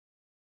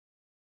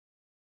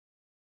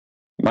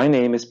My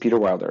name is Peter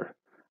Wilder.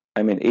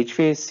 I'm an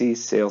HVAC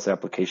sales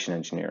application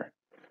engineer.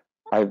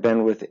 I've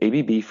been with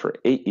ABB for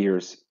 8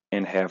 years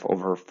and have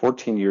over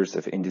 14 years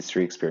of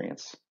industry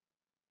experience.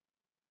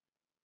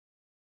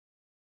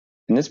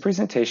 In this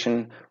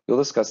presentation, we'll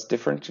discuss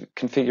different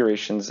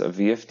configurations of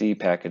VFD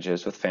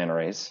packages with fan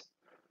arrays,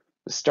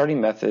 the starting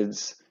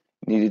methods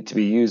needed to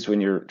be used when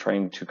you're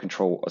trying to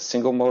control a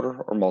single motor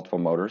or multiple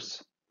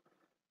motors,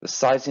 the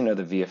sizing of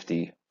the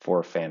VFD for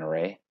a fan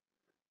array,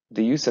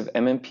 the use of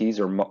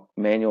MMPs or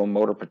manual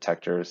motor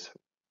protectors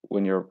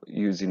when you're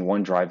using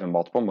one drive and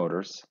multiple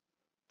motors,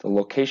 the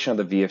location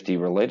of the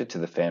VFD related to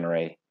the fan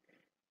array,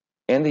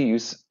 and the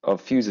use of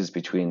fuses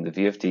between the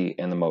VFD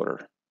and the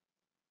motor.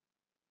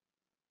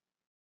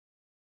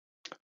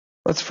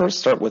 Let's first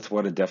start with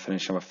what a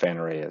definition of a fan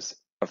array is.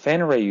 A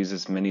fan array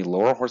uses many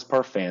lower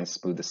horsepower fans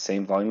to move the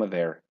same volume of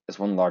air as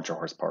one larger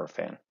horsepower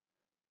fan.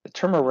 The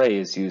term array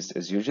is used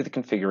as usually the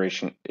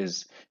configuration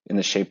is in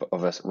the shape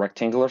of a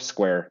rectangular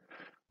square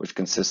which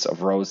consists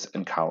of rows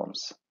and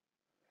columns.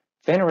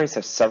 Fan arrays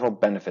have several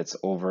benefits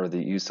over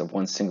the use of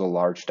one single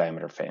large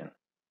diameter fan.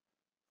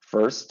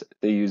 First,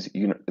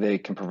 they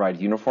can provide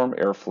uniform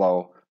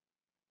airflow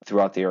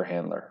throughout the air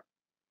handler.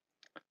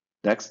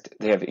 Next,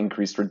 they have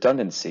increased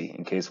redundancy.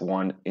 In case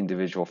one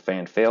individual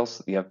fan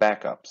fails, you have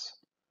backups.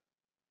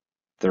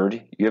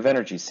 Third, you have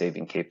energy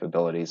saving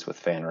capabilities with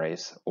fan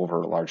arrays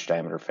over large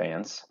diameter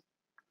fans.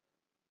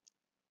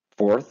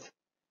 Fourth,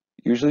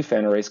 usually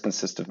fan arrays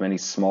consist of many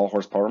small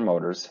horsepower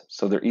motors,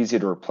 so they're easy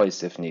to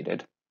replace if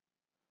needed.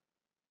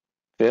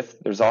 Fifth,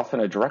 there's often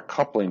a direct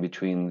coupling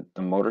between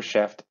the motor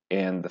shaft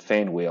and the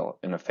fan wheel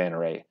in a fan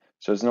array,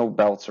 so there's no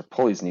belts or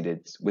pulleys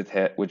needed,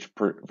 which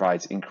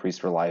provides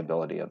increased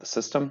reliability of the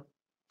system.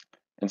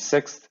 And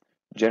sixth,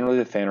 generally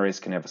the fan arrays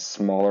can have a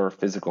smaller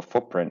physical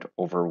footprint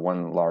over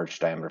one large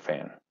diameter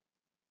fan.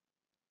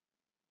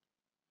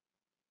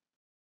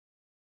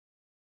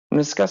 I'm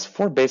going to discuss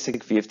 4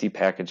 basic VFD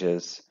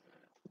packages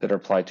that are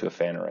applied to a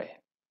fan array.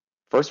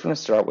 First, we're going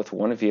to start with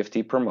one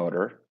VFD per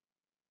motor.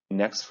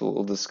 Next,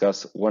 we'll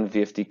discuss one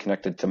VFD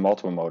connected to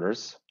multiple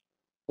motors.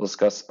 We'll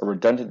discuss a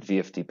redundant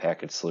VFD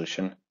package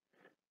solution.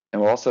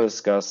 And we'll also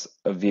discuss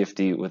a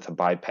VFD with a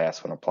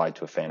bypass when applied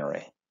to a fan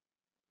array.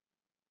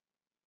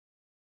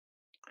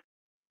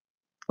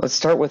 Let's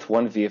start with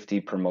one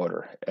VFD per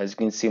motor. As you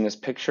can see in this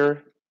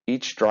picture,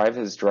 each drive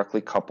is directly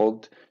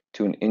coupled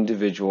to an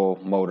individual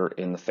motor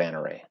in the fan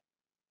array.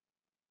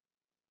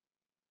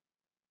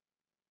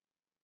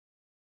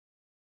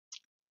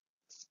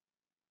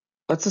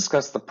 Let's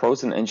discuss the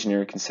pros and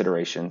engineering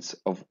considerations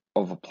of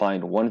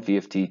applying one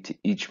VFD to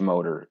each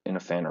motor in a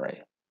fan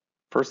array.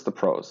 First, the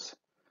pros.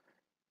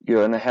 You're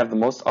going to have the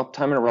most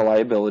uptime and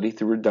reliability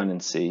through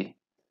redundancy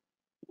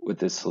with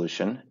this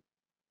solution.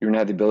 You're going to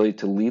have the ability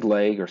to lead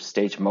leg or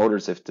stage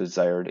motors if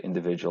desired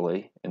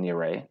individually in the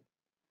array.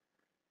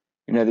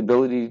 You're going to have the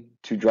ability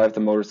to drive the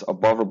motors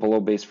above or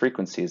below base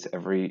frequencies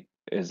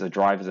as a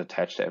drive is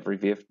attached to every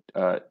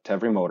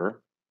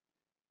motor.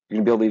 You're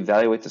going to be able to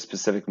evaluate the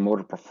specific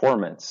motor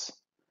performance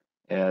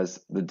as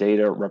the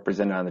data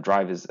represented on the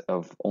drive is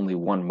of only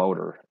one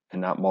motor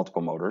and not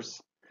multiple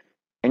motors.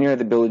 And you have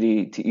the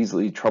ability to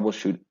easily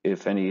troubleshoot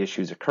if any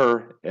issues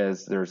occur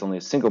as there's only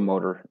a single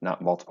motor,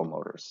 not multiple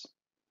motors.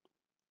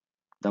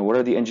 Now, what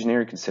are the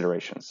engineering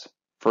considerations?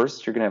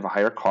 First, you're going to have a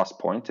higher cost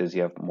point as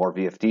you have more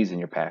VFDs in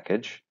your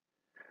package.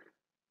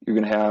 You're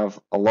going to have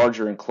a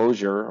larger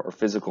enclosure or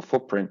physical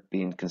footprint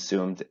being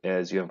consumed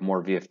as you have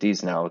more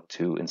VFDs now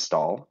to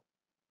install.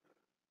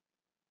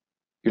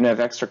 You're going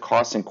to have extra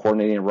costs in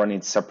coordinating and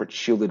running separate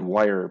shielded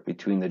wire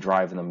between the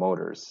drive and the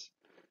motors.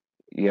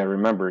 You got to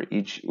remember,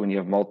 each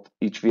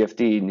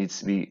VFD needs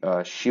to be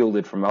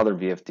shielded from other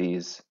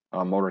VFDs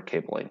motor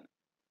cabling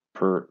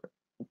per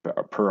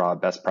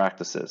best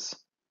practices.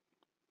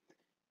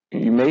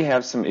 You may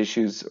have some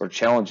issues or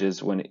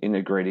challenges when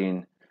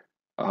integrating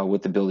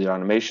with the building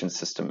automation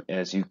system,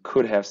 as you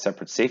could have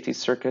separate safety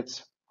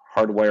circuits,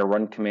 hardwire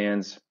run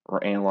commands,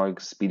 or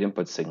analog speed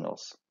input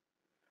signals.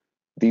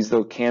 These,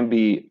 though, can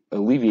be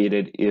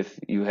alleviated if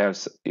you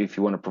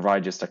want to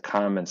provide just a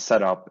common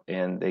setup,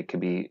 and they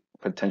can be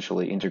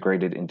potentially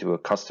integrated into a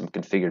custom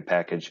configured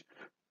package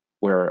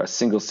where a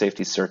single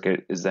safety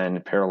circuit is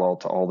then parallel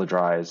to all the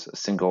drives, a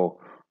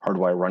single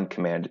hardwire run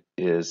command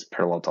is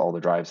parallel to all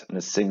the drives, and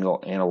a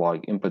single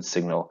analog input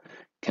signal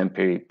can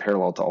be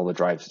parallel to all the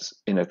drives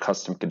in a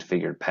custom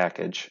configured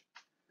package.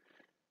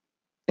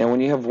 And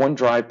when you have one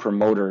drive per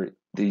motor,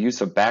 the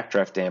use of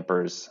backdraft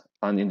dampers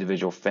on the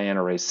individual fan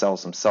array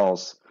cells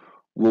themselves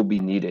will be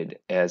needed,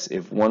 as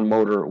if one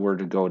motor were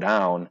to go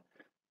down,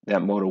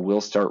 that motor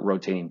will start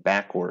rotating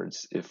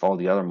backwards if all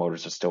the other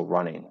motors are still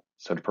running.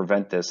 So to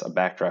prevent this, a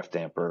backdraft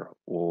damper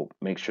will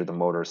make sure the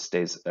motor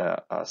stays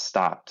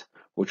stopped,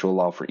 which will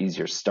allow for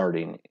easier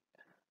starting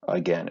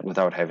again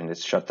without having to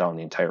shut down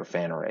the entire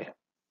fan array.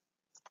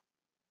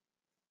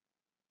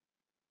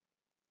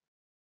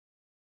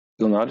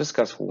 We'll now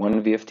discuss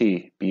one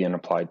VFD being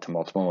applied to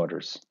multiple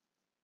motors.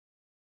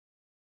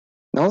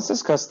 Now let's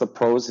discuss the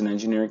pros and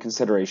engineering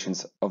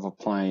considerations of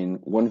applying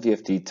one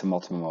VFD to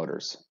multiple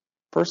motors.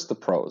 First, the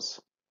pros.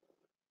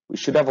 We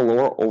should have a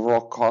lower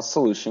overall cost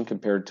solution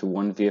compared to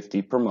one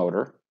VFD per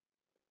motor.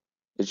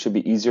 It should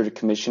be easier to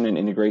commission and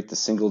integrate the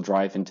single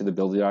drive into the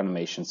building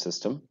automation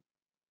system.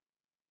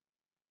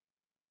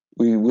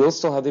 We will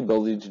still have the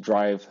ability to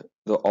drive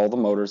all the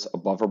motors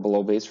above or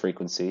below base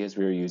frequency as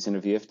we are using a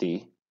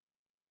VFD.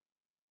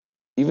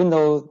 Even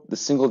though the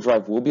single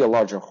drive will be a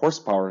larger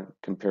horsepower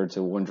compared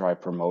to one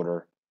drive per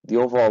motor, the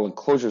overall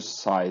enclosure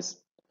size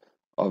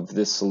of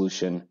this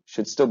solution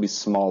should still be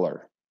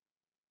smaller.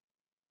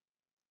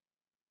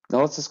 Now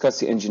let's discuss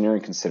the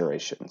engineering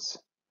considerations.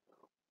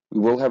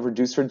 We will have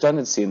reduced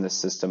redundancy in this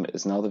system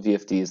as now the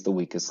VFD is the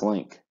weakest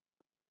link.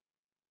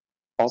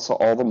 Also,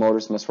 all the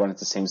motors must run at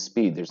the same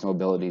speed. There's no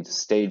ability to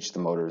stage the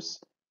motors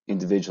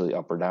individually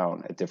up or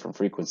down at different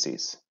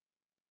frequencies.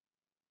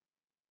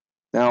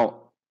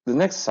 Now, the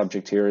next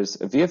subject here is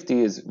a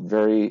VFD is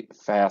very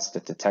fast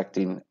at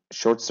detecting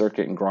short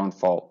circuit and ground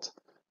fault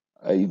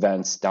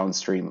events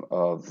downstream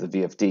of the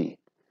VFD.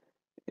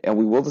 And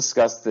we will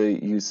discuss the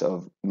use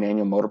of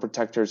manual motor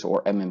protectors,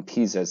 or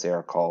MMPs as they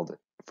are called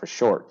for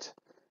short,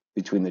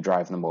 between the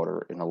drive and the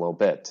motor in a little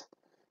bit.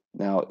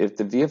 Now, if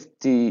the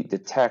VFD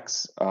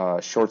detects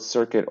a short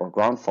circuit or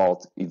ground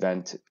fault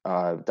event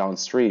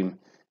downstream,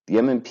 the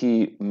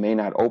MMP may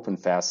not open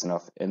fast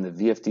enough, and the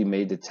VFD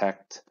may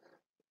detect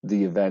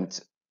the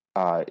event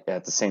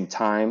at the same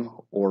time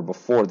or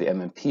before the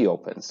MMP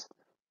opens.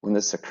 When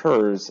this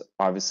occurs,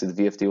 obviously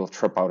the VFD will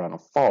trip out on a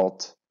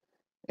fault,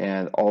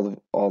 and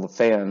all the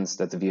fans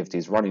that the VFD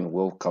is running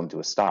will come to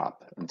a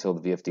stop until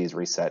the VFD is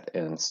reset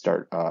and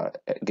start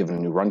given a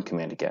new run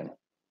command again.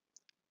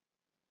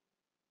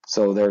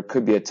 So there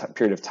could be a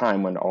period of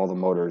time when all the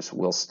motors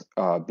will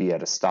be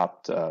at a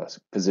stopped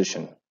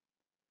position.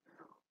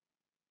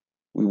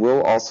 We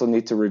will also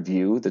need to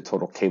review the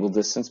total cable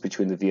distance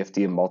between the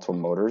VFD and multiple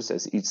motors,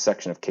 as each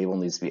section of cable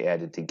needs to be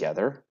added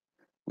together.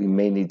 We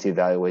may need to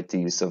evaluate the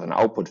use of an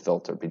output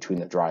filter between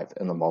the drive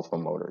and the multiple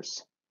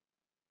motors.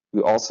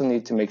 We also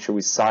need to make sure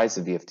we size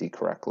the VFD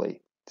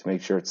correctly, to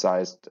make sure it's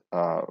sized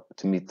to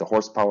meet the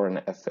horsepower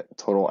and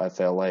total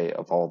FLA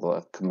of all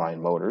the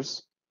combined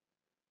motors.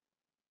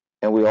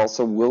 And we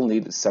also will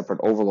need a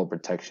separate overload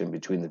protection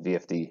between the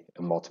VFD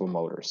and multiple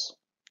motors.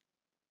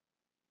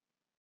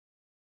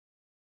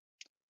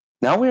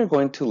 Now we are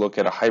going to look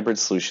at a hybrid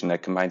solution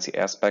that combines the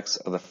aspects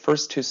of the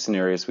first two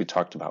scenarios we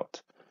talked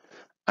about.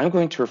 I'm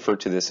going to refer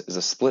to this as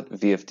a split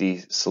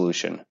VFD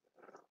solution.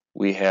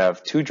 We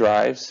have two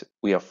drives,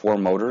 we have four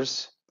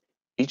motors.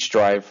 Each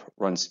drive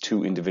runs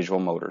two individual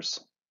motors.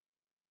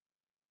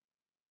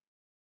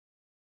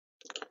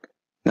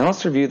 Now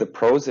let's review the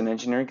pros and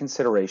engineering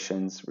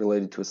considerations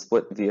related to a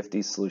split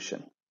VFD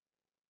solution.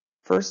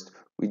 First,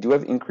 we do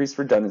have increased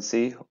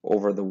redundancy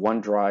over the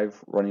one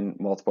drive running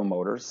multiple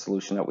motors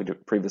solution that we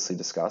previously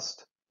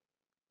discussed.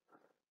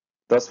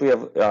 Thus, we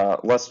have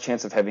less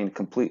chance of having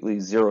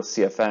completely zero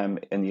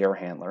CFM in the air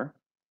handler.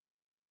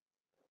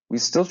 We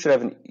still should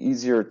have an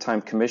easier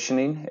time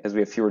commissioning as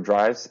we have fewer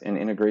drives, and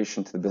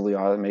integration to the building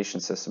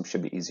automation system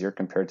should be easier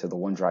compared to the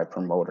one drive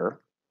per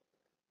motor.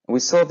 And we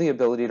still have the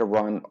ability to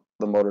run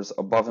the motors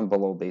above and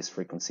below base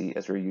frequency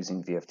as we're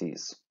using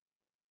VFDs.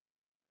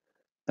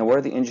 Now, what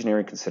are the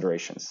engineering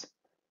considerations?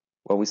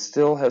 Well, we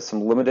still have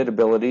some limited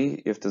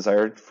ability, if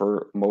desired,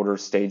 for motor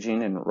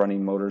staging and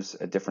running motors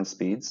at different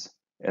speeds,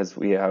 as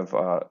we have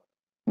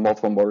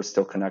multiple motors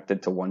still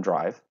connected to one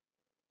drive.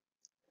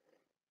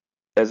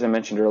 As I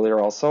mentioned earlier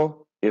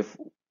also, if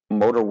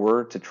motor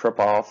were to trip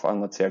off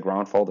on, let's say, a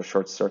ground fault or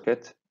short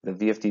circuit, the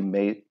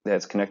VFD that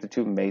it's connected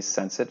to may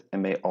sense it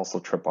and may also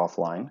trip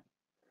offline.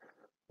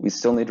 We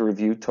still need to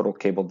review total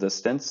cable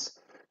distance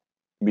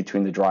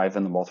between the drive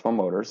and the multiple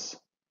motors.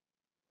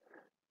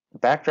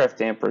 Backdraft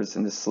dampers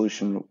in this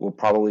solution will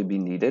probably be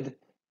needed,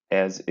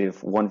 as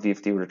if one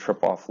VFD were to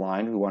trip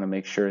offline, we want to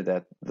make sure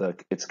that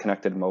its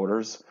connected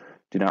motors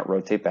do not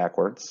rotate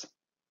backwards.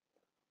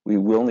 We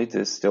will need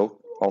to still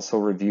also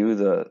review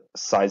the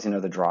sizing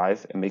of the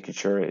drive and making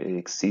sure it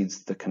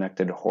exceeds the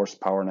connected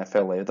horsepower and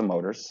FLA of the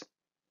motors.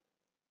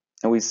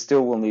 And we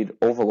still will need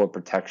overload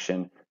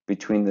protection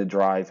between the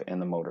drive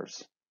and the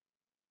motors.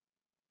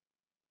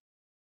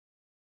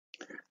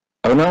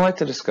 I would now like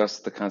to discuss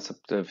the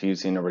concept of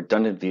using a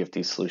redundant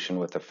VFD solution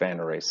with a fan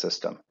array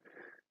system.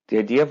 The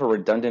idea of a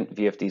redundant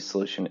VFD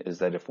solution is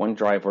that if one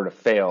drive were to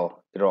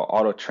fail, it will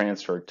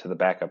auto-transfer to the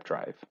backup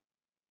drive.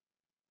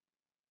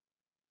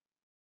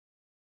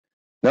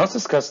 Now let's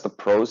discuss the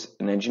pros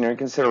and engineering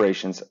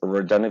considerations of a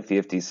redundant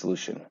VFD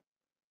solution.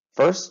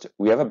 First,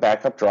 we have a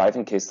backup drive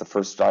in case the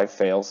first drive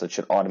fails. It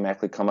should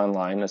automatically come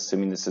online,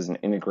 assuming this is an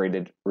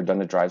integrated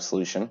redundant drive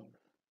solution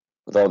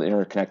with all the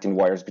interconnecting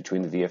wires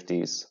between the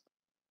VFDs.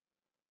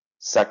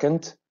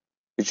 Second,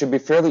 it should be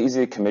fairly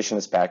easy to commission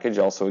this package,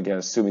 also again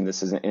assuming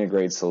this is an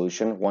integrated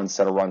solution. One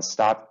set of run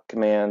stop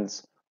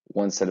commands,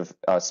 one set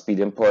of speed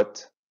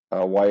input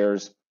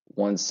wires,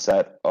 one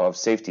set of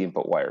safety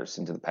input wires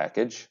into the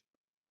package.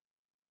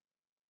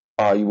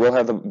 You will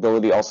have the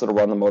ability also to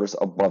run the motors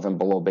above and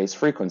below base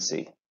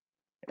frequency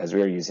as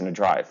we are using a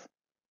drive.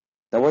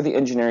 Now, what are the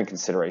engineering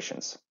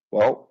considerations?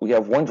 Well, we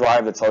have one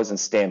drive that's always in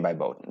standby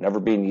mode, never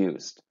being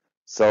used.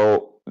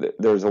 So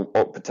there's a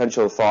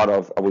potential thought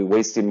of, are we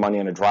wasting money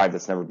on a drive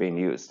that's never being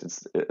used?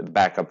 It's the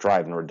backup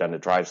drive and a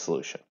redundant drive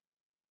solution.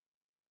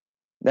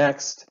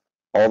 Next,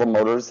 all the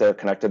motors that are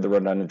connected to the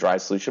redundant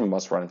drive solution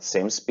must run at the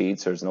same speed,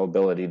 so there's no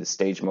ability to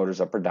stage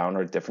motors up or down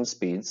or at different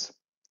speeds.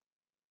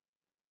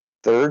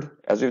 Third,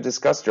 as we've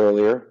discussed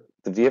earlier,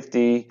 the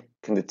VFD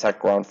can detect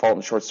ground fault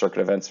and short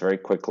circuit events very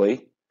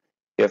quickly.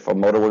 If a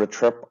motor were to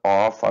trip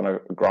off on a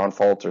ground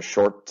fault or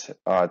short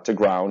to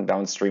ground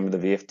downstream of the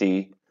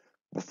VFD,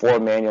 before a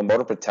manual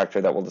motor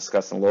protector that we'll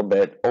discuss in a little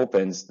bit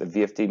opens, the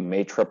VFD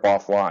may trip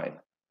offline.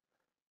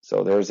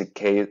 So there's a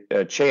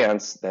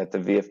chance that the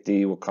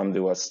VFD will come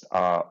to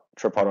a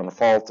trip out on a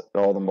fault,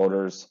 and all the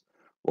motors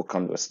will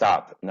come to a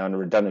stop. Now, in a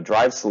redundant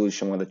drive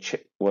solution, one of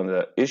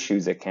the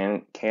issues that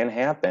can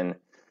happen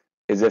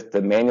is if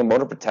the manual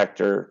motor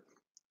protector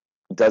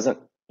doesn't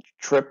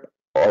trip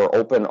or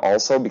open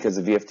also because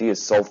the VFD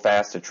is so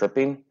fast at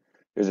tripping,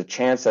 there's a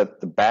chance that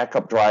the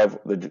backup drive,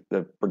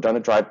 the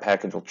redundant drive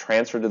package will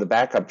transfer to the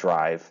backup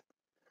drive,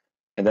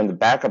 and then the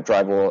backup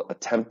drive will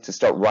attempt to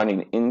start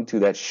running into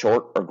that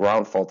short or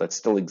ground fault that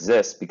still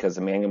exists because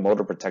the manual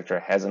motor protector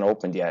hasn't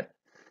opened yet,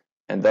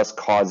 and thus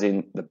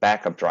causing the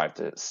backup drive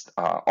to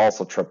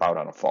also trip out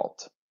on a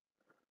fault.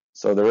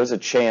 So there is a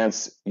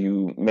chance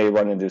you may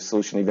run into a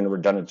solution, even a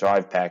redundant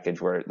drive package,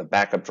 where the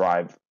backup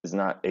drive is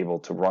not able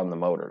to run the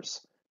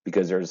motors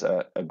because there's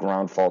a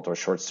ground fault or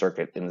short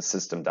circuit in the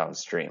system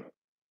downstream.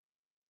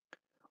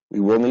 We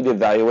will need to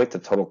evaluate the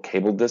total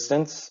cable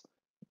distance,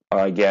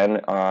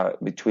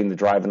 between the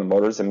drive and the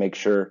motors, and make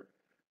sure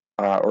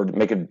or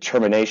make a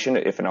determination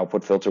if an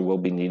output filter will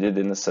be needed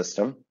in the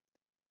system.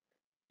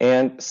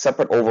 And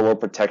separate overload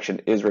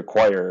protection is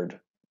required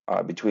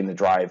between the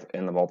drive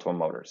and the multiple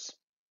motors.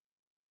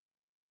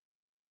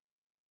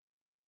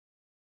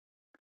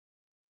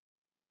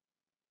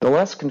 The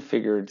last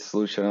configured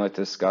solution I'd like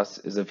to discuss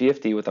is a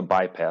VFD with a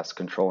bypass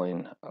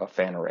controlling a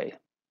fan array.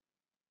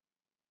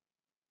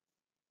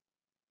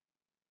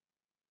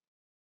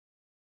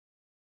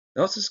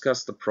 Now let's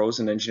discuss the pros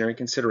and engineering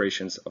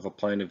considerations of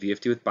applying a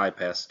VFD with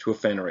bypass to a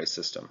fan array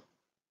system.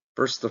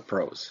 First, the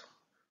pros.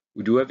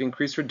 We do have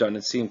increased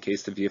redundancy in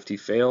case the VFD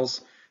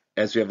fails,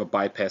 as we have a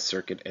bypass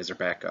circuit as our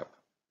backup.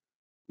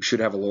 We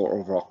should have a lower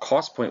overall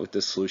cost point with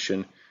this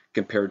solution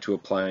compared to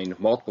applying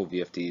multiple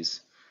VFDs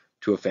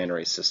to a fan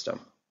array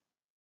system.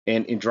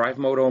 And in drive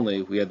mode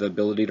only, we have the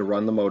ability to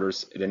run the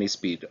motors at any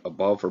speed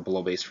above or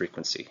below base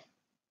frequency.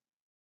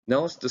 Now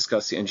let's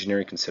discuss the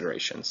engineering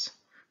considerations.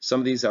 Some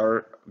of these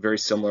are very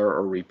similar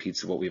or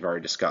repeats of what we've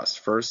already discussed.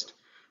 First,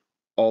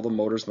 all the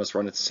motors must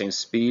run at the same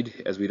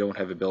speed, as we don't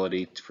have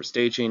ability for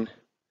staging.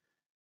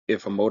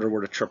 If a motor were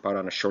to trip out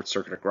on a short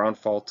circuit or ground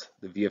fault,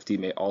 the VFD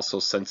may also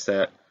sense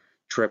that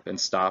trip and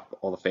stop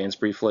all the fans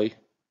briefly.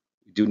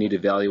 We do need to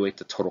evaluate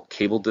the total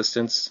cable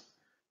distance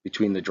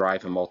between the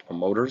drive and multiple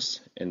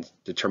motors and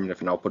determine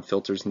if an output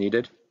filter is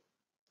needed.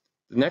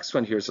 The next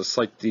one here is a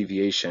slight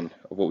deviation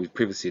of what we've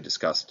previously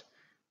discussed.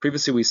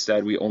 Previously we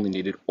said we only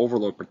needed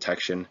overload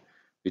protection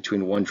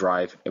between one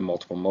drive and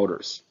multiple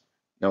motors.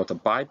 Now with the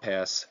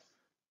bypass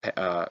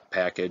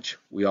package,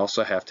 we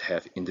also have to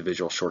have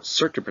individual short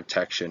circuit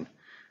protection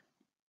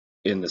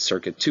in the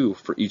circuit too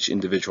for each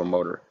individual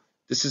motor.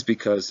 This is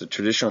because the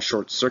traditional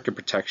short circuit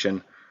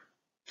protection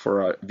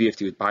for a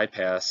VFD with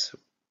bypass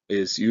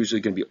is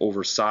usually going to be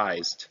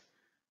oversized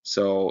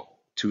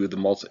to the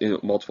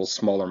multiple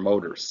smaller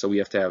motors. So we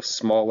have to have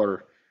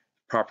smaller,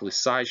 properly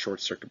sized short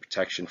circuit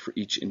protection for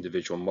each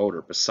individual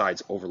motor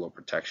besides overload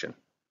protection.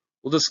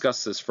 We'll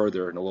discuss this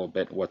further in a little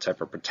bit, what type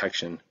of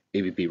protection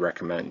ABB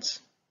recommends.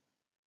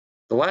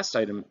 The last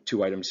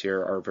two items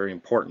here are very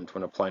important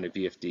when applying a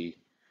VFD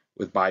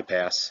with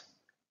bypass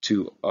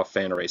to a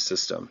fan array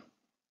system.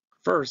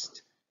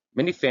 First,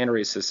 many fan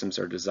array systems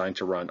are designed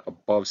to run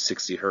above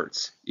 60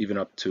 Hz, even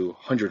up to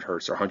 100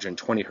 Hz or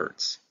 120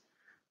 Hz.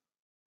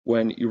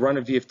 When you run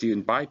a VFD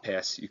in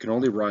bypass, you can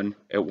only run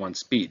at one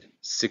speed,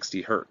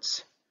 60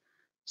 Hz.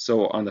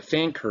 So on the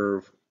fan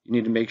curve, you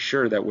need to make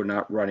sure that we're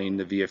not running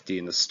the VFD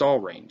in the stall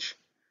range,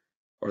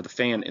 or the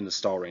fan in the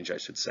stall range, I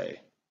should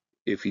say.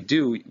 If we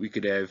do, we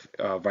could have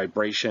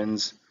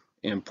vibrations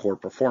and poor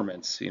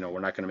performance. We're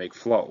not going to make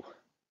flow.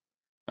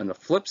 On the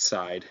flip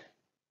side,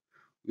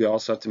 we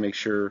also have to make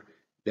sure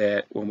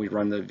that when we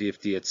run the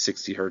VFD at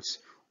 60 Hz,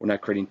 we're not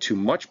creating too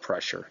much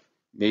pressure.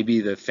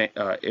 Maybe the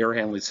air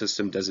handling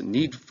system doesn't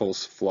need full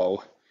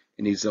flow,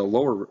 it needs a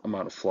lower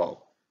amount of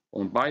flow.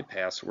 Well, in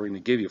bypass, we're going to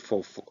give you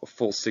a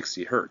full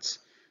 60 Hz.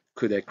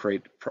 Could that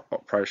create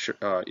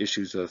pressure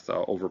issues with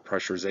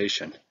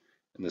overpressurization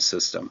in the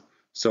system?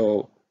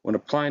 So when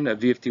applying a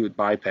VFD with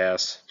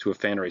bypass to a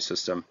fan array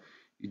system,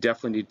 you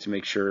definitely need to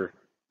make sure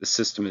the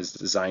system is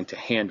designed to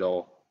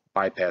handle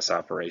bypass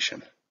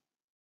operation.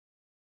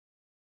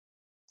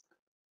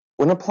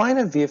 When applying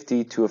a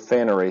VFD to a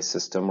fan array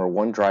system where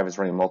one drive is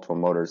running multiple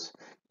motors,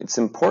 it's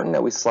important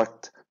that we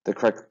select the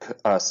correct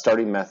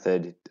starting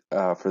method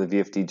for the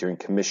VFD during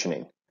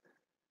commissioning.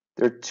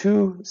 There are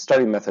two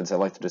starting methods I'd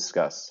like to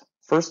discuss.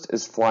 First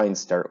is flying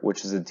start,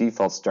 which is a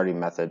default starting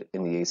method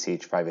in the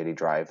ACH 580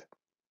 drive.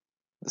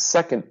 The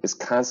second is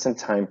constant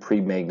time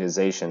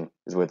pre-magnetization,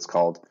 is what it's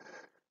called.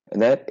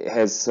 And that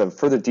has some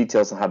further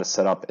details on how to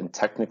set up in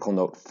technical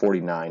note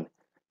 49.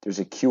 There's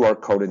a QR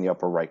code in the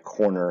upper right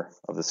corner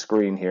of the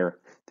screen here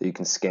that you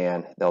can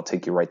scan. That'll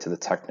take you right to the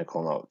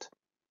technical note.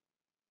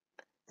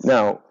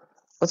 Now,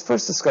 let's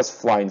first discuss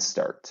flying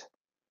start.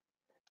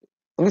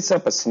 Let me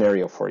set up a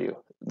scenario for you.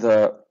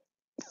 The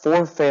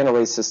 4 fan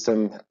array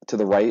system to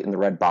the right in the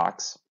red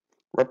box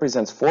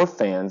represents 4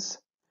 fans,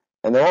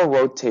 and they're all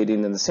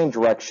rotating in the same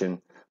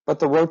direction, but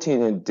they're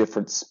rotating at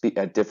different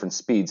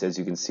speeds, as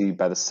you can see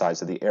by the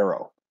size of the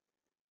arrow.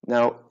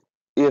 Now,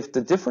 if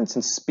the difference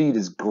in speed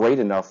is great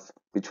enough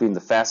between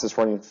the fastest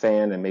running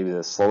fan and maybe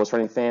the slowest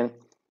running fan,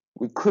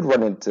 we could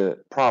run into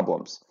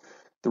problems.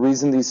 The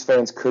reason these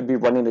fans could be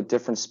running at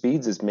different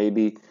speeds is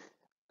maybe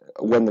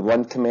when the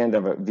run command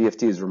of a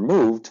VFD is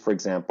removed, for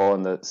example,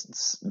 and the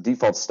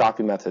default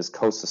stopping method is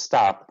coast to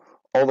stop,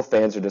 all the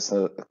fans are just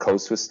a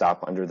coast to a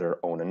stop under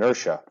their own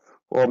inertia.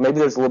 Well, maybe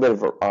there's a little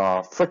bit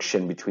of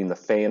friction between the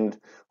fan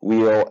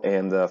wheel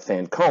and the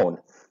fan cone,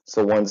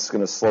 so one's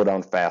going to slow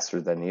down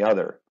faster than the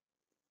other.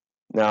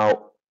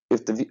 Now,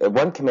 if the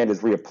run command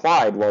is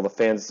reapplied while the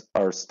fans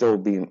are still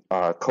being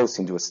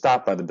coasting to a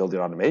stop by the built-in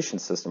automation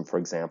system, for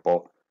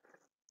example,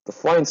 the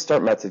flying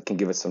start method can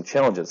give us some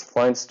challenges.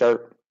 Flying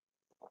start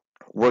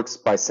works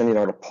by sending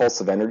out a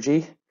pulse of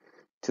energy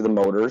to the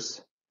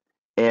motors,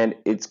 and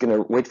it's going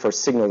to wait for a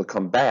signal to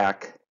come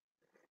back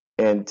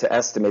and to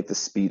estimate the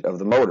speed of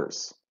the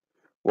motors.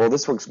 Well,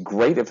 this works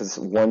great if it's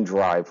one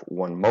drive,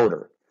 one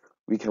motor.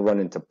 We can run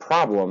into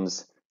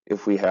problems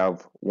if we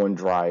have one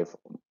drive,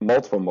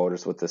 multiple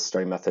motors with this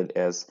starting method,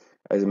 as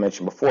I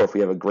mentioned before. If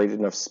we have a great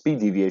enough speed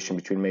deviation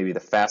between maybe the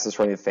fastest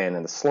running fan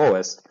and the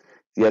slowest,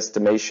 the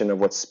estimation of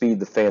what speed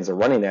the fans are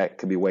running at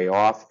could be way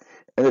off,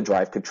 and the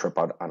drive could trip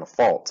out on a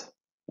fault.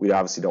 We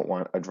obviously don't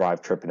want a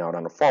drive tripping out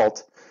on a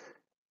fault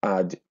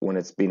when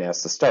it's being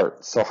asked to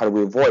start. So how do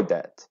we avoid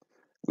that?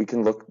 We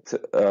can look to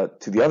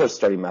the other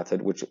starting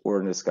method, which we're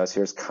going to discuss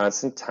here, is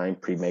constant time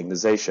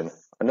pre-magnetization.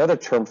 Another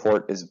term for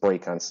it is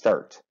brake on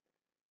start.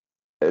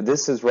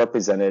 This is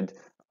represented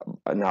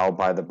now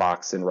by the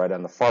box in red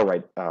on the far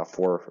right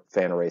for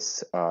fan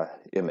arrays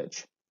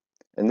image.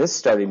 In this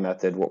starting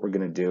method, what we're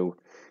going to do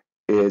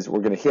is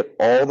we're going to hit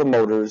all the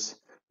motors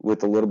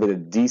with a little bit of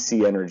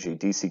DC energy,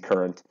 DC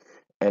current,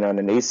 and on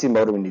an AC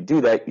motor, when you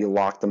do that, you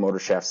lock the motor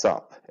shafts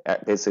up.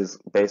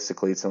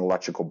 Basically, it's an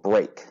electrical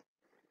brake.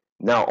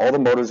 Now, all the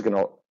motors are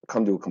going to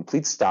come to a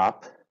complete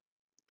stop,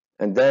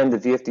 and then the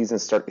VFD is going to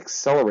start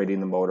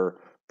accelerating the motor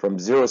from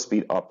 0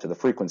 speed up to the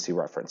frequency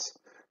reference.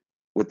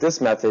 With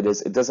this method,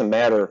 it doesn't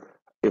matter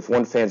if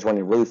one fan's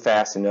running really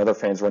fast and the other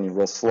fan's running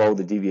real slow,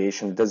 the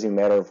deviation. It doesn't even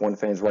matter if one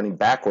fan's running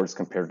backwards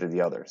compared to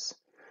the others.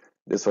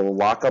 This will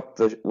lock up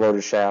the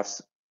rotor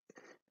shafts,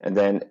 and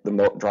then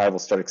the drive will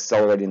start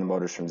accelerating the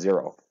motors from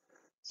 0.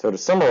 So to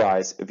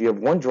summarize, if you have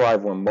one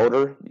drive, one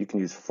motor, you can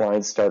use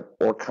flying start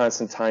or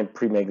constant time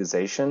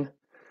pre-magnetization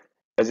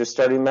as your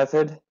starting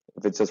method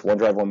if it's just one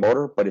drive, one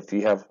motor. But if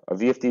you have a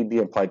VFD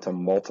being applied to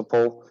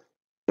multiple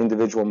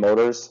individual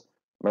motors,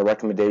 my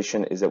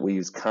recommendation is that we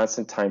use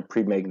constant time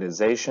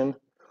pre-magnetization,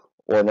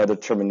 or another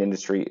term in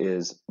industry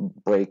is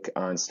brake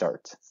on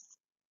start.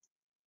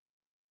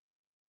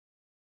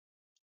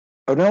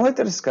 I would now like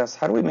to discuss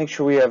how do we make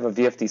sure we have a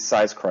VFD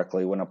sized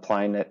correctly when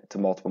applying it to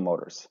multiple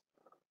motors.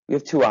 We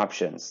have 2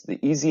 options, the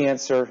easy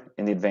answer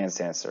and the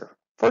advanced answer.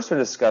 First, we'll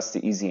discuss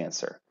the easy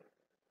answer.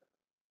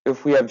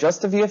 If we have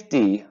just a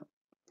VFD,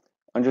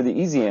 under the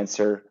easy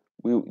answer,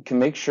 we can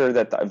make sure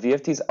that the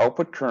VFD's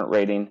output current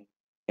rating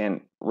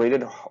and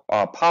rated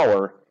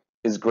power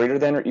is greater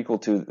than or equal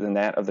to than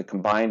that of the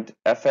combined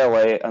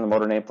FLA on the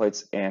motor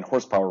nameplates and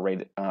horsepower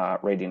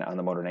rating on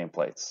the motor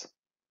nameplates.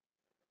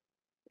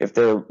 If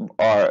the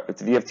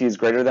VFD is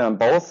greater than on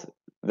both,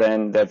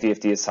 then that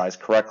VFD is sized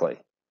correctly.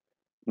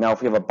 Now,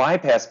 if we have a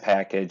bypass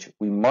package,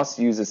 we must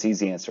use this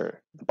easy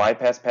answer. The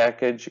bypass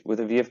package with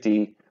a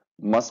VFD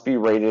must be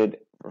rated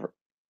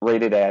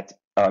at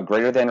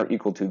greater than or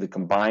equal to the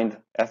combined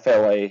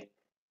FLA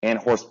and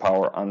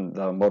horsepower on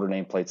the motor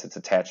nameplates it's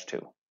attached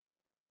to.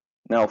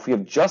 Now, if we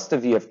have just a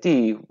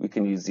VFD, we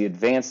can use the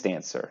advanced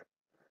answer.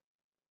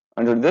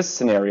 Under this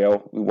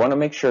scenario, we want to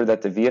make sure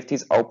that the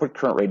VFD's output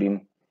current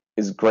rating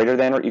is greater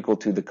than or equal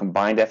to the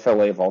combined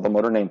FLA of all the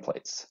motor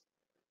nameplates.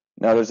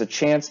 Now, there's a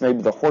chance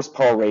maybe the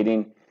horsepower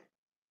rating,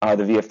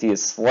 the VFD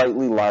is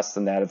slightly less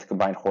than that of the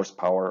combined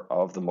horsepower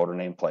of the motor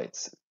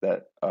nameplates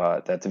that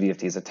the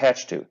VFD is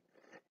attached to.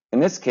 In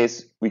this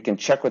case, we can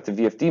check with the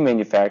VFD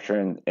manufacturer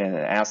and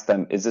ask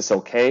them, is this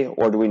okay,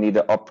 or do we need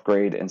to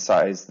upgrade and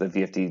size the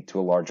VFD to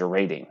a larger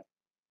rating?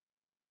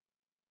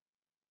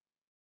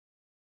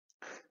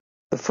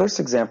 The first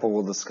example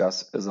we'll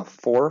discuss is a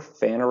 4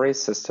 fan array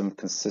system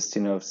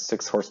consisting of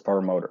 6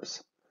 horsepower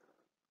motors.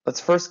 Let's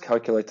first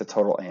calculate the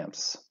total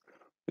amps.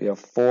 We have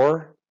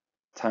 4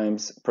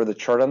 times, per the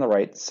chart on the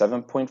right,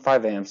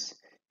 7.5 amps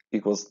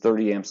equals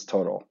 30 amps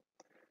total.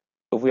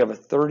 If we have a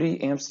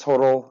 30 amps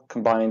total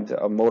combined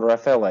motor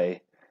FLA,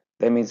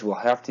 that means we'll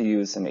have to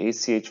use an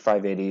ACH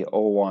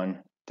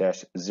 580-01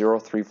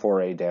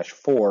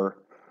 MMP-034A-4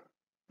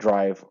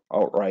 drive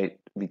outright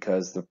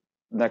because the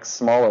next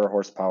smaller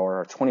horsepower,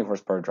 our 20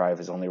 horsepower drive,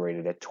 is only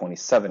rated at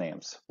 27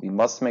 amps. We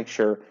must make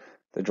sure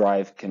the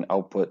drive can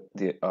output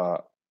the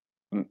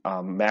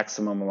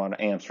maximum amount of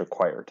amps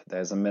required.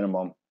 That is a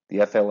minimum.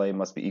 The FLA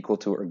must be equal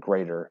to or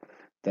greater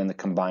than the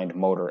combined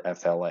motor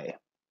FLA.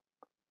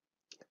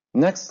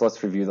 Next,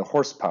 let's review the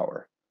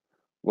horsepower.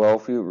 Well,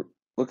 if we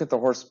look at the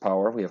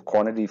horsepower, we have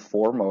quantity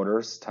 4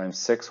 motors times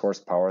 6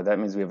 horsepower. That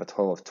means we have a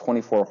total of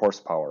 24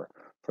 horsepower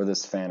for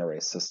this fan array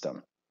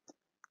system.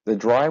 The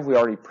drive we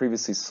already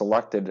previously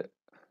selected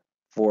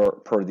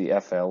per the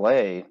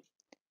FLA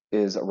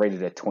is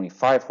rated at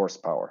 25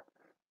 horsepower.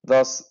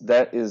 Thus,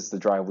 that is the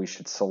drive we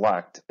should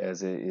select,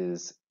 as it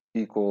is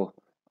equal,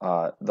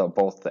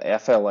 both the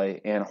FLA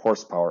and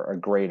horsepower are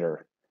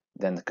greater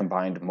than the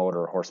combined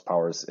motor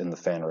horsepowers in the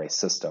fan array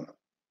system.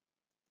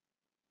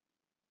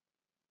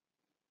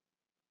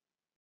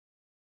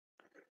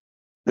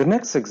 The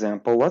next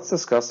example, let's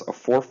discuss a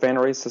 4 fan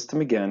array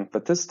system again,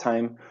 but this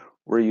time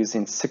we're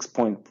using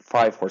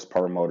 6.5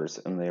 horsepower motors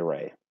in the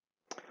array.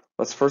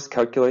 Let's first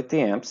calculate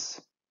the amps.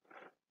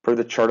 Per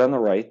the chart on the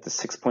right, the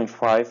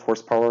 6.5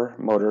 horsepower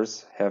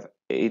motors have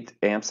 8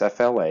 amps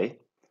FLA.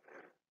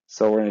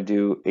 So we're going to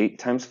do 8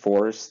 times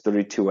 4 is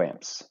 32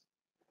 amps.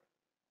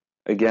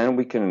 Again,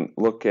 we can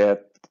look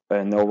at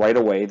and know right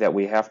away that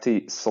we have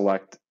to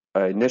select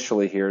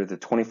initially here the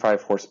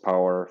 25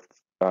 horsepower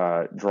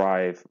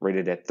drive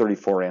rated at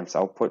 34 amps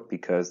output,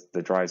 because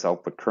the drive's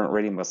output current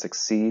rating must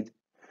exceed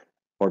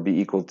or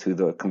be equal to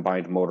the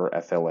combined motor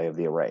FLA of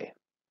the array.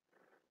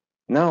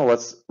 Now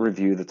let's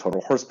review the total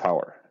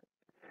horsepower.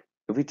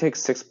 If we take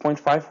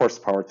 6.5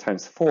 horsepower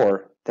times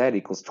 4, that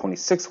equals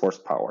 26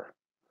 horsepower.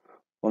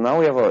 Well, now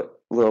we have a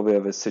little bit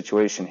of a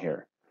situation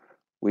here.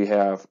 We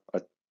have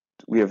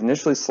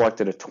initially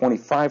selected a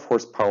 25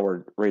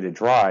 horsepower rated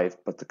drive,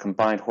 but the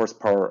combined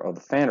horsepower of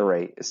the fan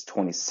array is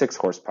 26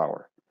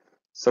 horsepower.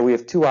 So we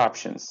have two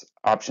options.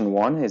 Option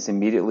 1 is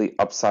immediately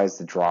upsize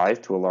the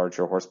drive to a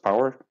larger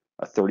horsepower,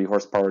 a 30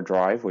 horsepower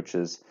drive, which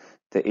is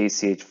the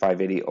ACH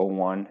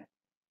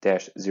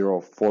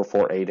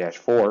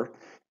 580-01-044A-4,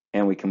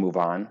 and we can move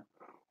on.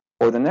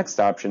 Or the next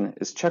option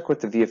is check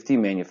with the VFD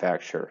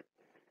manufacturer.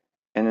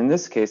 And in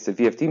this case, the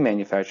VFD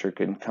manufacturer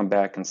can come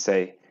back and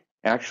say,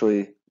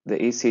 actually, the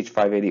ACH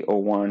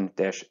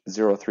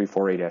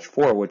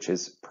 580-01-034A-4, which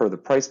is per the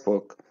price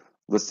book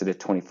listed at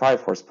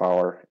 25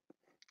 horsepower,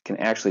 can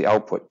actually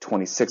output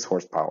 26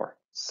 horsepower.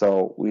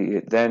 So we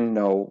then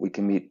know we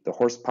can meet the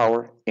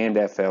horsepower and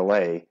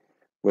FLA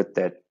with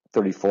that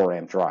 34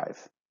 amp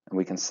drive. And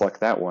we can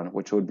select that one,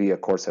 which would be,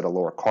 of course, at a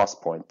lower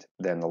cost point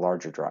than the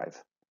larger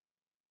drive.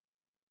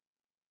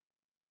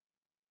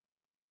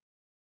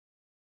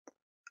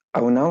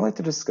 I would now like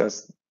to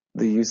discuss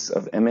the use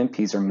of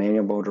MMPs, or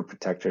manual motor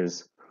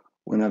protectors,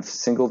 when a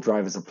single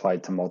drive is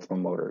applied to multiple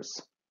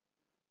motors.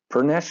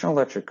 Per National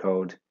Electric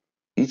Code,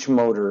 each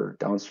motor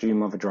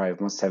downstream of a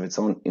drive must have its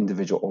own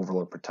individual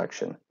overload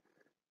protection,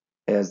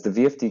 as the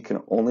VFD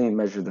can only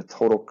measure the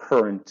total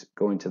current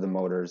going to the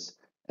motors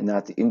and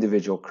not the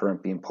individual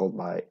current being pulled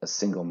by a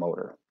single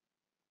motor.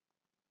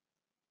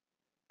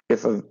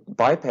 If a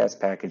bypass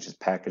package is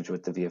packaged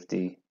with the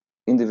VFD,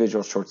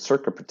 individual short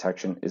circuit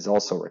protection is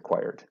also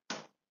required.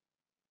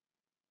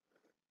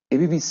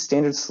 ABB's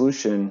standard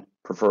solution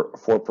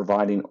for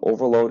providing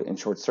overload and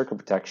short circuit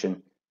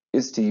protection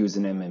is to use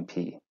an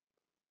MMP.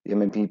 The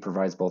MMP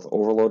provides both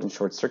overload and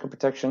short circuit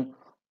protection,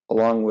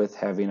 along with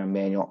having a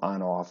manual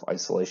on-off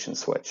isolation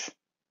switch.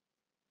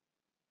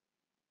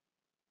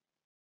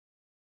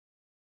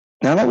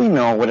 Now that we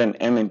know what an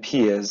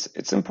MMP is,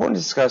 it's important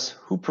to discuss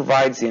who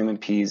provides the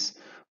MMPs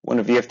when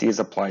a VFD is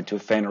applied to a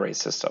fan array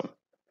system.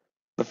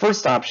 The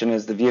first option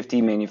is the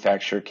VFD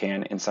manufacturer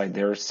can inside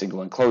their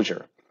single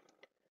enclosure.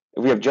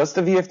 If we have just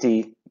a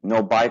VFD,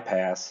 no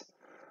bypass,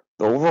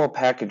 the overall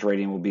package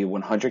rating will be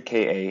 100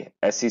 kA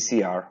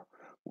SCCR.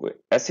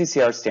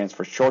 SCCR stands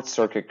for short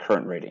circuit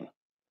current rating.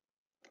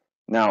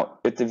 Now,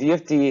 if the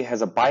VFD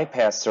has a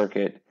bypass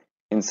circuit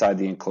inside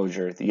the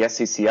enclosure, the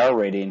SCCR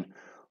rating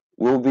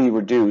will be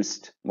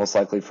reduced, most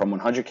likely from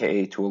 100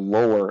 kA to a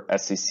lower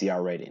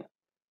SCCR rating.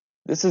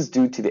 This is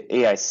due to the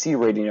AIC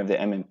rating of the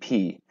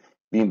MMP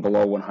being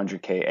below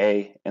 100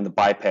 kA and the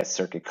bypass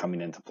circuit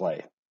coming into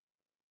play.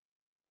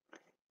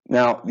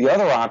 Now, the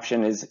other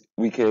option is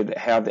we could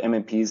have the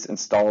MMPs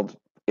installed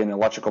in an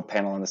electrical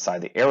panel on the side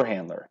of the air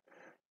handler,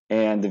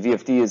 and the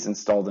VFD is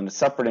installed in a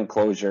separate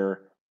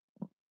enclosure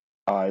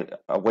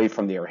away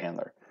from the air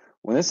handler.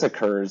 When this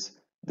occurs,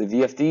 the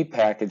VFD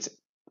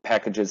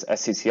package's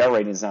SCCR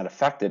rating is not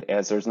affected,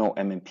 as there's no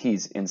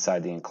MMPs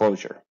inside the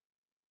enclosure.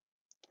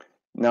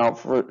 Now,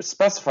 for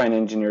specifying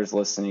engineers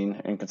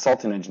listening and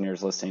consulting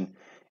engineers listening,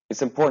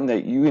 it's important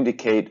that you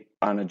indicate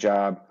on a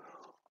job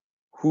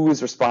who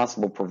is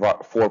responsible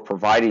for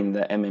providing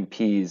the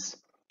MMPs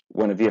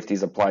when a VFD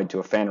is applied to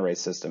a fan array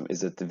system.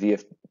 Is it the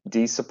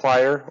VFD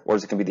supplier, or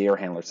is it going to be the air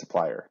handler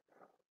supplier?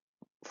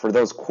 For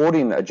those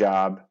quoting a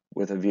job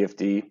with a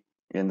VFD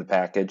in the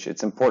package,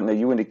 it's important that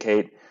you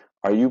indicate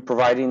Are you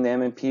providing the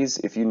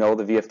MMPs if you know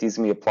the VFD is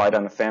going to be applied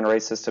on a fan array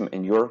system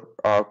in your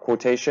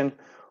quotation?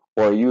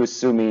 Or are you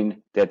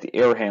assuming that the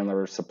air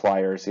handler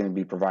supplier is going to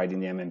be providing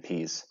the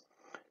MMPs?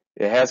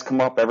 It has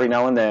come up every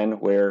now and then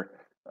where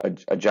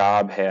a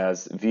job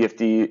has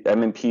VFD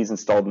MMPs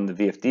installed in the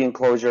VFD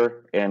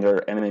enclosure, and there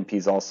are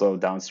MMPs also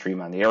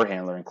downstream on the air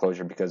handler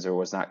enclosure because there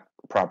was not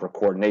proper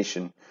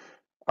coordination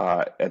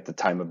at the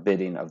time of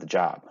bidding of the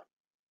job.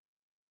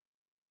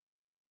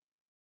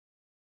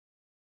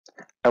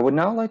 I would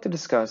now like to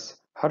discuss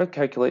how to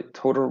calculate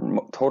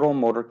total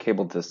motor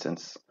cable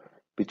distance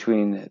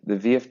between the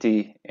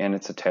VFD and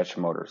its attached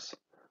motors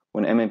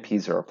when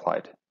MMPs are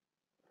applied.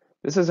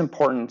 This is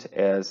important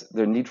as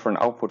the need for an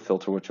output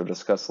filter, which we'll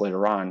discuss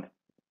later on,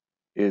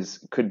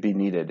 could be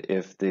needed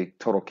if the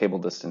total cable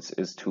distance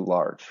is too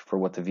large for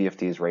what the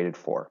VFD is rated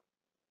for.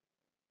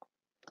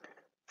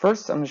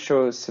 First, I'm going to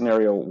show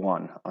scenario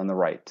 1 on the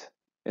right.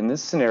 In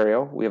this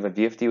scenario, we have a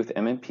VFD with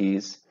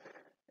MMPs,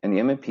 and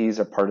the MMPs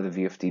are part of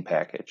the VFD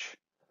package.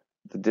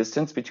 The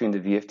distance between the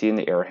VFD and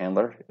the air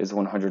handler is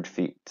 100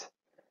 feet.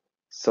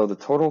 So the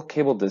total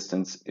cable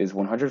distance is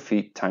 100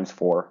 feet times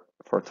 4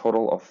 for a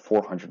total of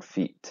 400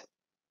 feet.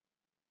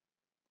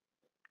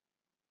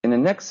 In the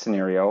next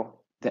scenario,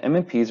 the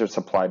MMPs are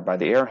supplied by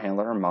the air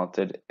handler and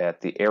mounted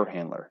at the air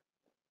handler.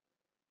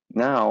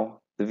 Now,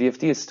 the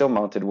VFD is still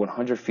mounted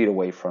 100 feet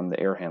away from the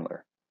air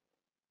handler.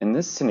 In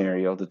this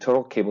scenario, the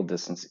total cable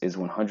distance is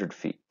 100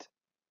 feet.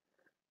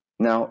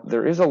 Now,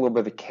 there is a little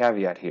bit of a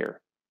caveat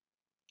here.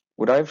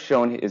 What I've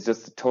shown is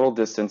just the total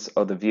distance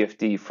of the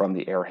VFD from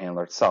the air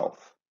handler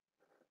itself.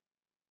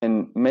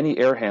 In many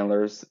air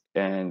handlers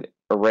and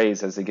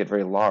arrays, as they get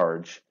very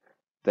large,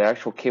 the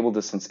actual cable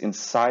distance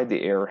inside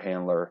the air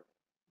handler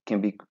can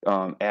be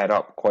add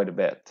up quite a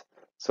bit.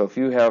 So if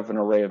you have an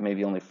array of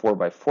maybe only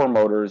 4x4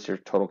 motors, your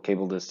total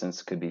cable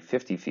distance could be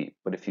 50 feet.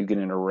 But if you get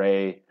an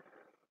array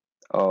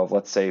of,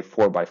 let's say,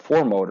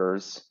 4x4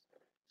 motors,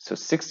 so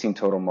 16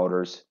 total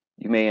motors,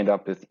 you may end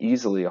up with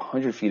easily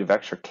 100 feet of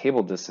extra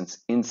cable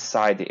distance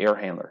inside the air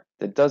handler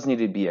that does need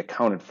to be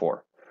accounted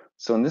for.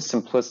 So in this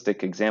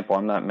simplistic example,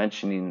 I'm not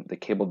mentioning the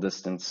cable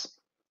distance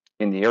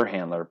in the air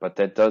handler, but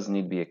that does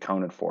need to be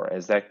accounted for,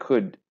 as that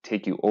could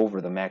take you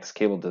over the max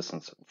cable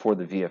distance for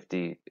the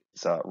VFD's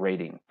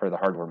rating for the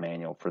hardware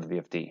manual for the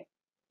VFD.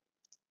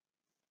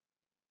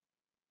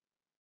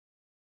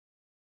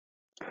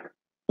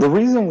 The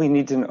reason we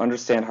need to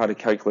understand how to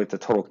calculate the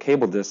total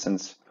cable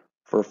distance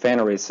for a fan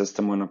array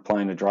system when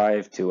applying a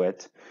drive to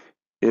it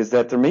is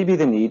that there may be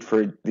the need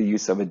for the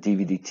use of a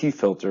DVDT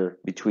filter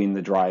between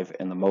the drive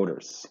and the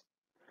motors.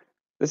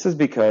 This is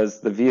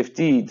because the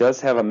VFD does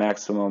have a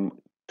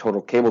maximum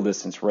total cable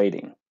distance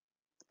rating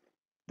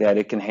that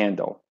it can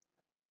handle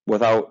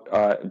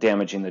without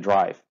damaging the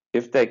drive.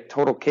 If that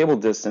total cable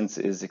distance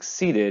is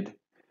exceeded,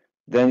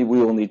 then we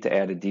will need to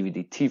add a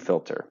DVDT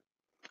filter.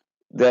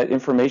 That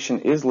information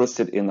is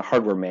listed in the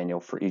hardware manual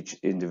for each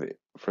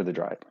for the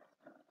drive.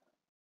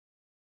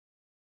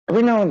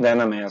 Every now and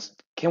then I'm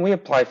asked, can we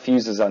apply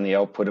fuses on the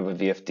output of a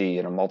VFD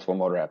in a multiple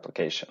motor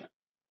application?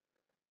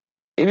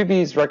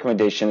 ABB's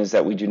recommendation is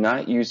that we do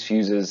not use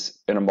fuses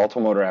in a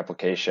multiple motor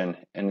application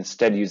and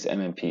instead use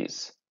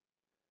MMPs.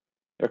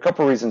 There are a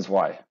couple reasons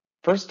why.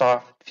 First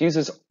off,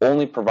 fuses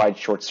only provide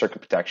short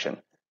circuit protection.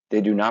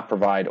 They do not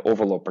provide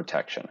overload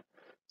protection.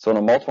 So in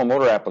a multiple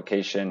motor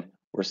application,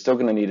 we're still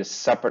going to need a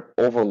separate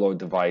overload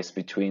device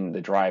between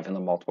the drive and the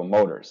multiple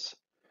motors.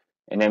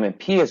 An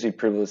MMP, as we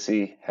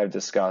previously have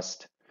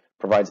discussed,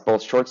 provides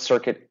both short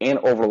circuit and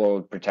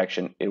overload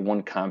protection in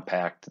one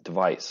compact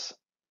device.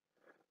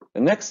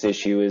 The next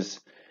issue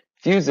is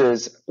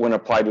fuses, when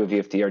applied to a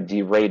VFD, are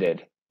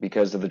derated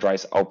because of the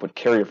drive's output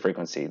carrier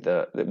frequency,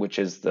 which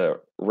is the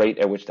rate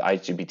at which the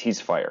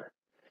IGBTs fire.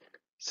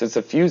 Since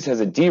a fuse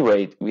has a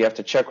derate, we have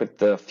to check with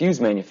the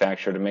fuse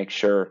manufacturer to make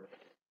sure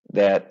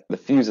that the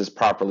fuse is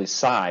properly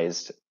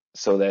sized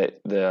so that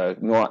the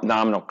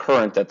nominal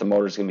current that the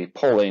motor is going to be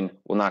pulling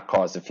will not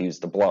cause the fuse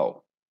to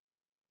blow.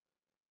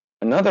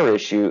 Another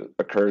issue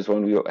occurs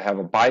when we have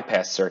a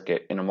bypass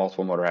circuit in a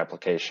multiple motor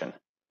application.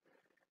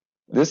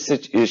 This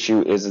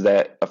issue is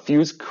that a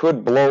fuse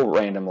could blow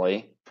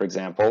randomly, for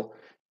example,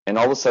 and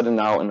all of a sudden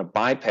now in a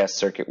bypass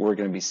circuit we're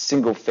going to be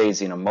single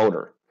phasing a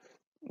motor.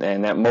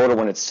 And that motor,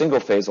 when it's single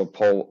phase, will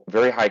pull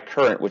very high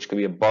current, which could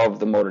be above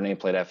the motor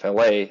nameplate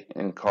FLA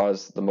and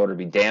cause the motor to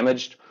be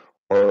damaged,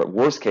 or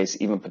worst case,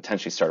 even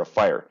potentially start a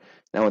fire.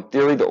 Now in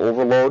theory, the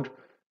overload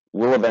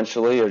will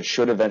eventually or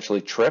should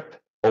eventually trip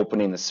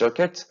opening the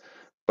circuit,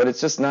 but it's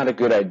just not a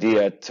good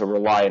idea to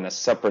rely on a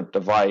separate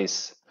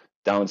device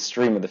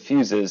downstream of the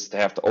fuses to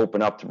have to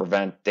open up to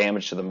prevent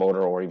damage to the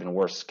motor or even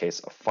worst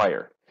case, a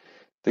fire.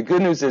 The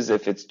good news is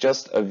if it's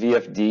just a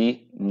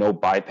VFD, no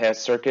bypass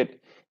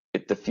circuit,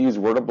 if the fuse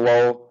were to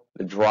blow,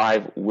 the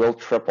drive will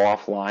trip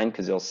offline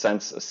because it'll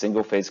sense a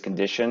single phase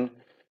condition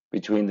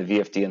between the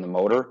VFD and the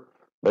motor.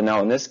 But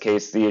now in this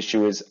case, the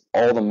issue is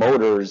all the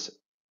motors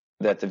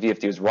that the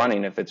VFD is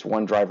running, if it's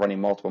one drive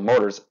running multiple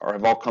motors,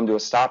 have all come to a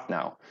stop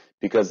now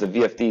because the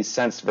VFD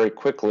sensed very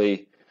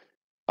quickly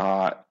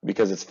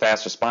because it's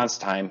fast response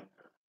time,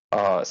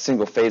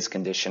 single phase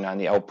condition on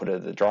the output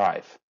of the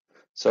drive.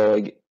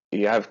 So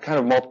you have kind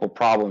of multiple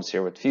problems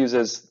here with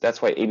fuses.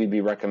 That's why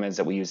ABB recommends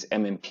that we use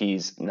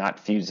MMPs, not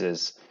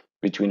fuses,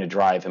 between a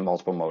drive and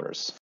multiple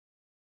motors.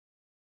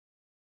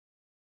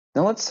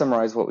 Now let's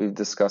summarize what we've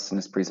discussed in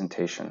this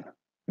presentation.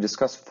 We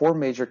discussed 4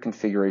 major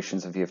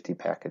configurations of VFD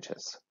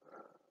packages.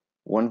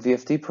 1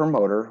 VFD per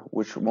motor,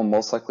 which will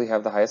most likely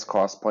have the highest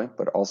cost point,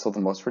 but also the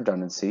most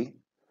redundancy.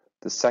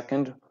 The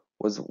second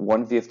was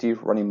 1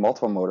 VFD running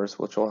multiple motors,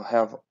 which will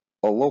have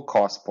a low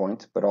cost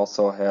point, but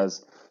also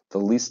has the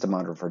least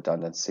amount of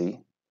redundancy.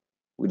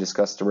 We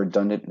discussed a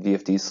redundant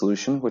VFD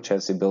solution, which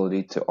has the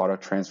ability to auto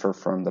transfer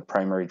from the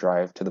primary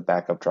drive to the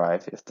backup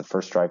drive if the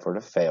first drive were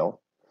to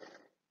fail.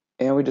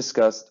 And we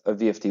discussed a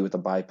VFD with a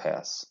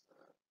bypass.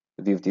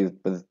 The VFD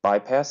with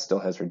bypass still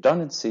has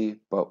redundancy,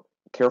 but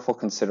careful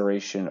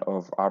consideration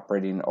of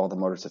operating all the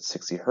motors at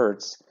 60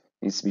 Hertz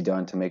needs to be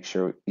done to make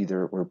sure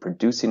either we're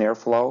producing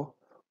airflow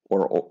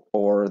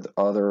or the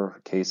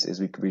other case is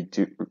we could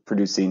be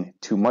producing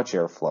too much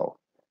airflow,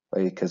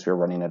 right, because we're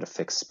running at a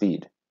fixed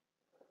speed.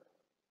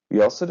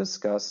 We also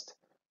discussed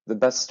the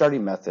best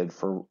starting method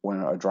for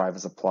when a drive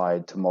is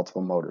applied to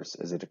multiple motors.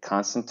 Is it a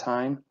constant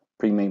time,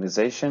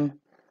 pre-magnetization,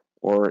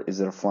 or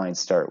is it a flying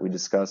start? We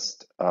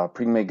discussed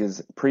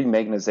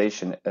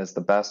pre-magnetization as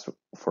the best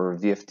for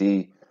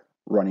VFD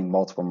running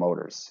multiple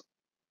motors.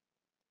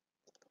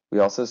 We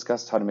also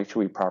discussed how to make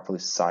sure we properly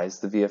size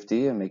the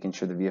VFD and making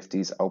sure the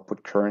VFD's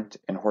output current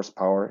and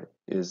horsepower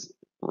is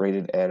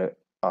rated at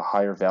a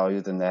higher value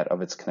than that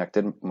of its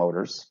connected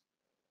motors.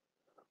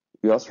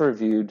 We also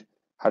reviewed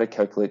how to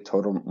calculate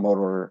total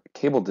motor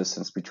cable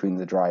distance between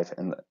the drive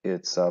and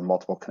its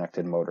multiple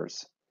connected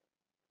motors,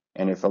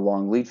 and if a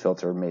long lead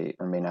filter may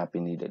or may not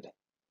be needed.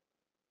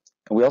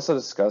 And we also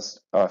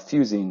discussed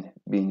fusing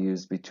being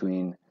used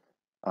between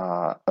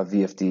a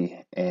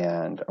VFD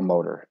and a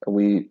motor.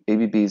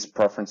 ABB's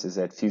preference is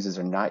that fuses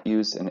are not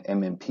used and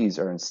MMPs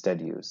are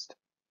instead used.